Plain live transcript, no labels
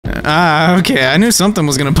Ah, okay. I knew something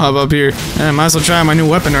was gonna pop up here. I might as well try my new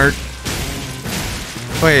weapon art.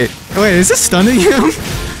 Wait, is this stunning him?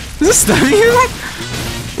 Is this stunning him?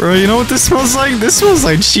 Bro, you know what this smells like? This smells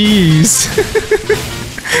like cheese.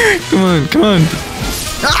 Come on.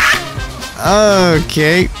 Ah!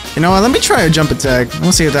 Okay. You know what? Let me try a jump attack.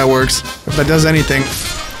 We'll see if that works. If that does anything.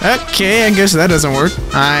 Okay, I guess that doesn't work.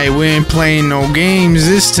 We ain't playing no games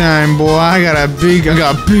this time, boy. I got a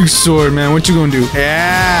big sword, man. What you gonna do?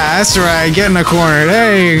 Yeah, that's right. Get in the corner.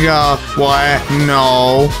 There you go. What?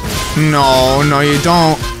 No, you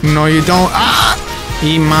don't. No, you don't. Ah!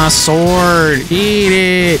 Eat my sword. Eat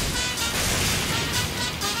it.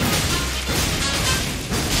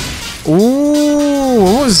 Ooh,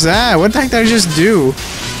 what was that? What the heck did I just do?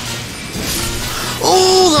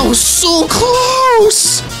 Oh, that was so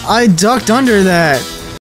close! I ducked under that.